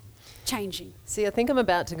 changing. See, I think I'm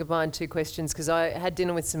about to combine 2 questions, because I had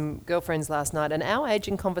dinner with some girlfriends last night, and our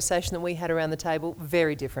ageing conversation that we had around the table,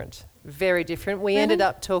 very different. Very different. We ended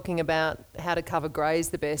up talking about how to cover greys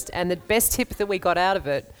the best, and the best tip that we got out of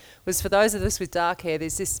it was, for those of us with dark hair,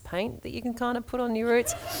 there's this paint that you can kind of put on your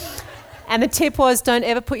roots. And the tip was, don't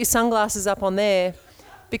ever put your sunglasses up on there,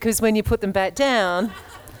 because when you put them back down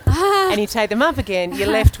and you take them up again, you're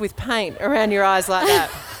left with paint around your eyes like that.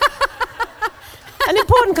 An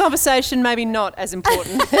important conversation, maybe not as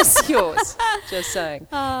important as yours. Just saying.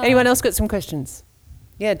 Anyone else got some questions?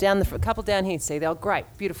 Yeah, down a couple down here. See, they're great,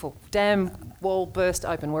 beautiful. Damn wall burst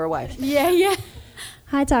open. We're away. Yeah.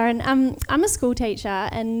 Hi, Taryn. I'm a school teacher,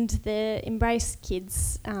 and the Embrace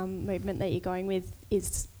Kids movement that you're going with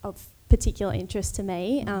is of particular interest to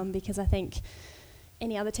me, because I think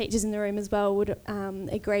any other teachers in the room as well would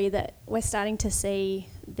agree that we're starting to see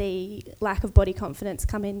the lack of body confidence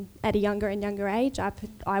come in at a younger and younger age.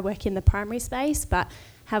 I work in the primary space, but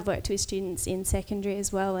have worked with students in secondary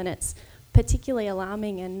as well, and it's particularly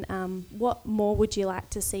alarming. And what more would you like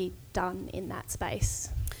to see done in that space?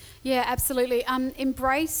 Yeah, absolutely.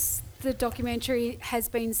 Embrace, the documentary, has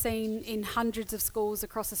been seen in hundreds of schools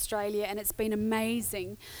across Australia, and it's been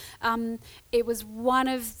amazing. It was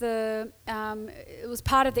it was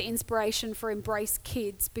part of the inspiration for Embrace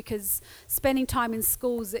Kids, because spending time in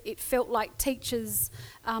schools, it felt like teachers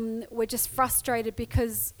were just frustrated,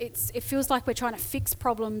 because it feels like we're trying to fix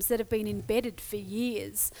problems that have been embedded for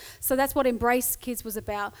years. So that's what Embrace Kids was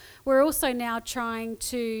about. We're also now trying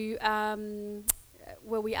to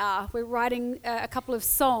we're writing a couple of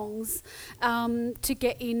songs to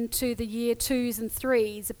get into the year 2s and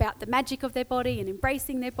 3s about the magic of their body and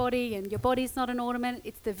embracing their body, and your body's not an ornament,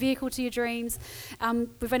 it's the vehicle to your dreams.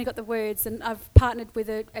 We've only got the words, and I've partnered with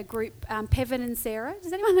a group, Pevin and Sarah.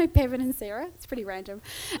 Does anyone know Pevin and Sarah? It's pretty random.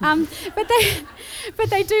 But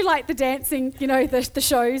they do like the dancing, the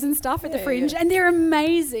shows and stuff at the Fringe, and they're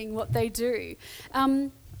amazing what they do.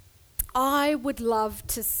 I would love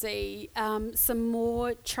to see some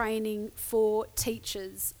more training for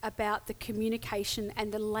teachers about the communication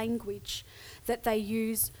and the language that they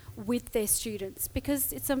use with their students,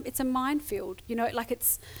 because it's a minefield.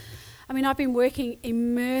 I've been working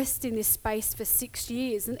immersed in this space for 6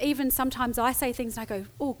 years, and even sometimes I say things and I go,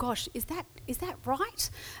 oh gosh, is that right?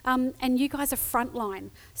 And you guys are frontline,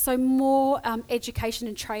 so more education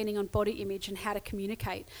and training on body image and how to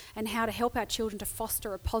communicate and how to help our children to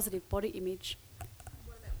foster a positive body image.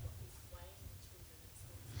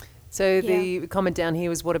 So the comment down here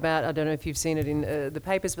was, what about, I don't know if you've seen it in the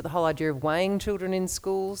papers, but the whole idea of weighing children in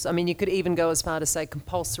schools. I mean, you could even go as far to say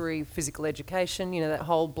compulsory physical education, that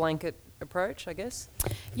whole blanket approach, I guess.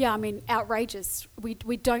 Yeah, I mean, outrageous.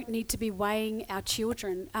 We don't need to be weighing our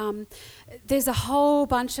children. There's a whole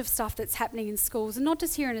bunch of stuff that's happening in schools, and not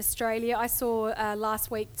just here in Australia. I saw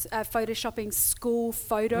last week photoshopping school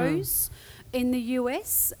photos in the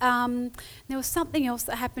US. There was something else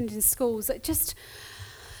that happened in schools that just...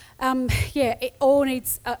 it all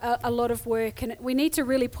needs a lot of work, and we need to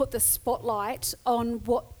really put the spotlight on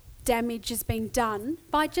what damage is being done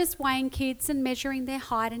by just weighing kids and measuring their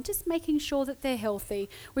height and just making sure that they're healthy.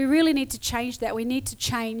 We really need to change that. We need to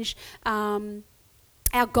change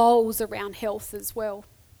our goals around health as well.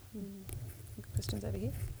 Questions over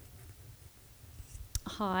here?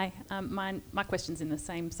 Hi, my question's in the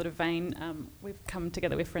same sort of vein. We've come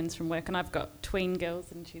together with friends from work, and I've got tween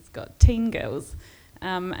girls and she's got teen girls.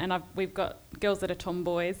 And we've got girls that are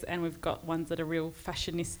tomboys and we've got ones that are real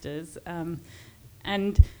fashionistas.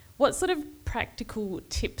 And what sort of practical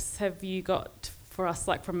tips have you got for us,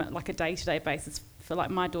 like from a day-to-day basis? For like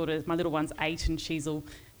my little one's 8 and she's all,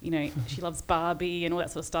 she loves Barbie and all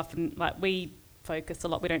that sort of stuff. And like we focus a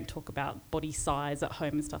lot. We don't talk about body size at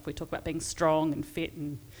home and stuff. We talk about being strong and fit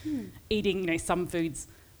and eating, some foods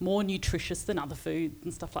more nutritious than other foods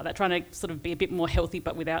and stuff like that, trying to sort of be a bit more healthy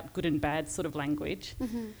but without good and bad sort of language.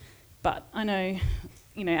 But I know,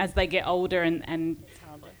 as they get older and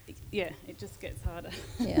it just gets harder.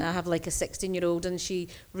 Yeah, I have like a 16-year-old and she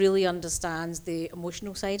really understands the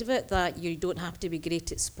emotional side of it, that you don't have to be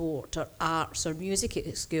great at sport or arts or music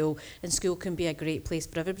at school, and school can be a great place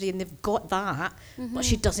for everybody, and they've got that, but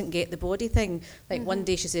she doesn't get the body thing. Like one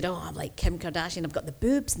day she said, I'm like Kim Kardashian, I've got the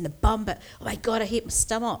boobs and the bum, but oh my God, I hate my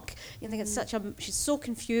stomach. You think it's she's so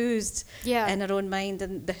confused in her own mind,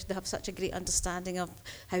 and they have such a great understanding of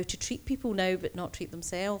how to treat people now but not treat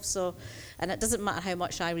themselves. So, and it doesn't matter how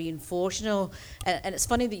much I reinforce, and it's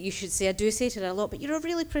funny that you should say, I do say to her a lot, but you're a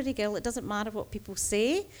really pretty girl, it doesn't matter what people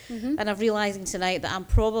say. And I'm realising tonight that I'm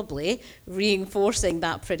probably reinforcing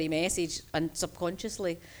that pretty message and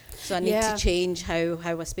subconsciously, so I need to change how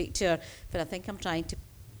I speak to her. But I think I'm trying to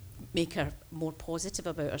make her more positive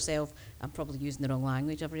about herself. I'm probably using the wrong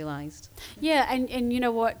language, I've realised. Yeah, and you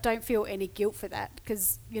know what, don't feel any guilt for that,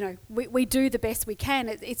 because we do the best we can.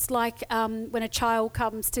 It's like when a child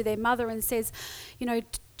comes to their mother and says,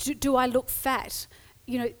 do I look fat?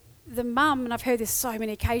 The mum, and I've heard this so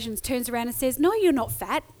many occasions, turns around and says, no, you're not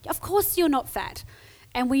fat. Of course you're not fat.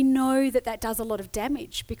 And we know that does a lot of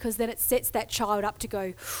damage, because then it sets that child up to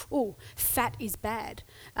go, oh, fat is bad.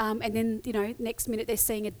 And then, next minute they're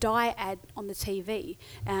seeing a diet ad on the TV.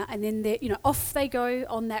 And then they're, off they go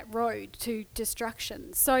on that road to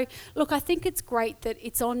destruction. So, look, I think it's great that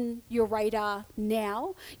it's on your radar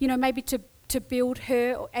now, maybe to build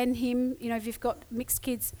her and him, if you've got mixed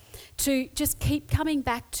kids, to just keep coming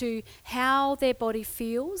back to how their body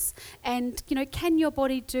feels, and, can your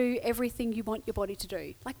body do everything you want your body to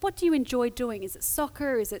do? Like, what do you enjoy doing? Is it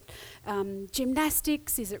soccer? Is it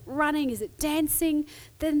gymnastics? Is it running? Is it dancing?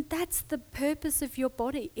 Then that's the purpose of your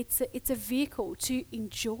body. It's a vehicle to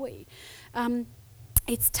enjoy.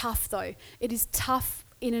 It's tough though. It is tough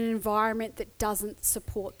in an environment that doesn't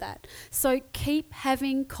support that. So keep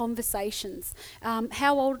having conversations.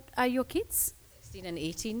 How old are your kids? 16 and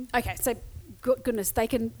 18. Okay, so goodness, they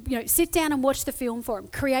can sit down and watch the film for them,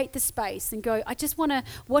 create the space and go, I just want to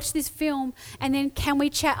watch this film, and then can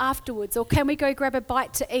we chat afterwards, or can we go grab a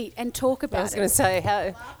bite to eat and talk about it? I was going to say,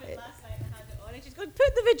 how... She's going,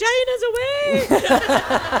 put the vaginas away.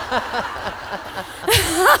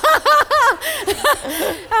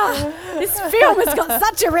 This film has got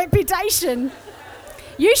such a reputation.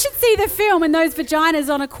 You should see the film and those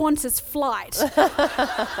vaginas on a Qantas flight.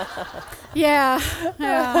 Yeah.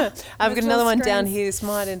 I've got another one down here. This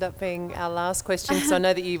might end up being our last question, because I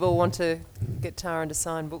know that you all want to get Taryn to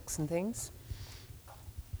sign books and things.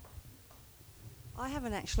 I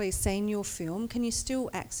haven't actually seen your film. Can you still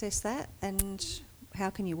access that, and how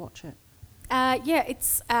can you watch it?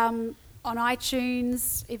 It's on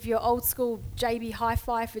iTunes. If you're old school, JB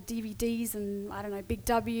Hi-Fi for DVDs, and I don't know, Big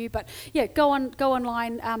W. But yeah, go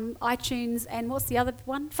online, iTunes, and what's the other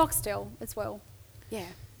one? Foxtel as well. Yeah.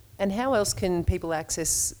 And how else can people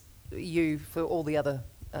access you for all the other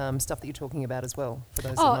stuff that you're talking about as well, for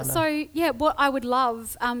those that might know? What I would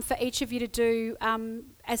love for each of you to do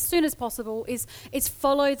as soon as possible is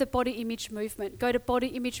follow the body image movement. Go to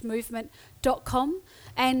bodyimagemovement.com,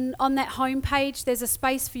 and on that homepage there's a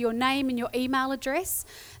space for your name and your email address.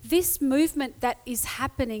 This movement that is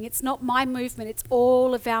happening, it's not my movement, it's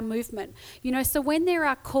all of our movement. So when there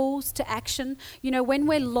are calls to action, when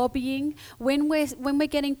we're lobbying, when we're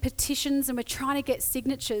getting petitions and we're trying to get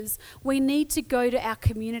signatures, we need to go to our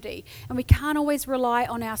community, and we can't always rely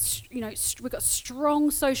on our, we've got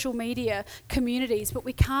strong social media communities, but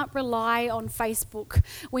we can't rely on Facebook.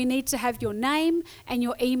 We need to have your name and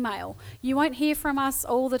your email. You won't hear from us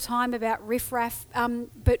all the time about riffraff,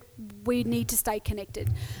 but we need to stay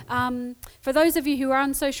connected. For those of you who are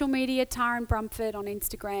on social media, Taryn Brumfitt on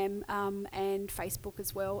Instagram and Facebook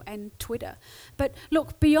as well, and Twitter. But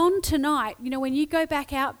look, beyond tonight, when you go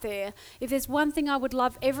back out there, if there's one thing I would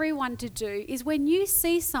love everyone to do is, when you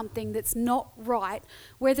see something that's not right,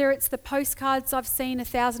 whether it's the postcards I've seen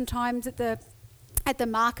 1,000 times at the at the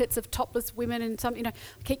markets of topless women and some, I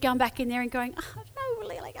keep going back in there and going, oh, no,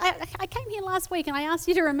 really, like, I came here last week and I asked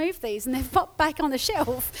you to remove these and they've popped back on the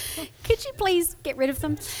shelf. Could you please get rid of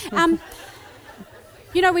them?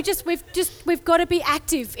 We've got to be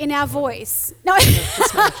active in our voice. No.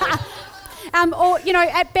 Or,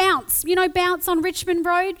 at Bounce, Bounce on Richmond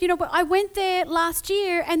Road. I went there last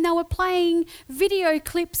year and they were playing video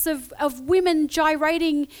clips of women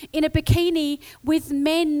gyrating in a bikini with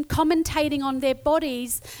men commentating on their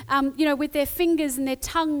bodies, with their fingers and their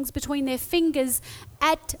tongues between their fingers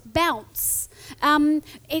at Bounce.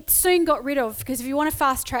 It soon got rid of, because if you want to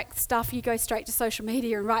fast track stuff, you go straight to social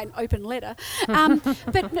media and write an open letter.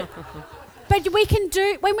 But we can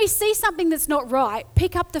do, when we see something that's not right,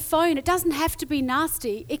 pick up the phone. It doesn't have to be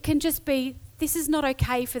nasty. It can just be, this is not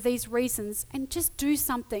okay for these reasons, and just do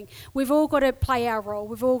something. We've all got to play our role.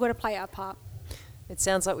 We've all got to play our part. It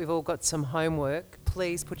sounds like we've all got some homework.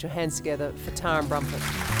 Please put your hands together for Taryn Brumfitt.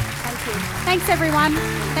 Thank you. Thanks, everyone.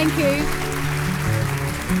 Thank you.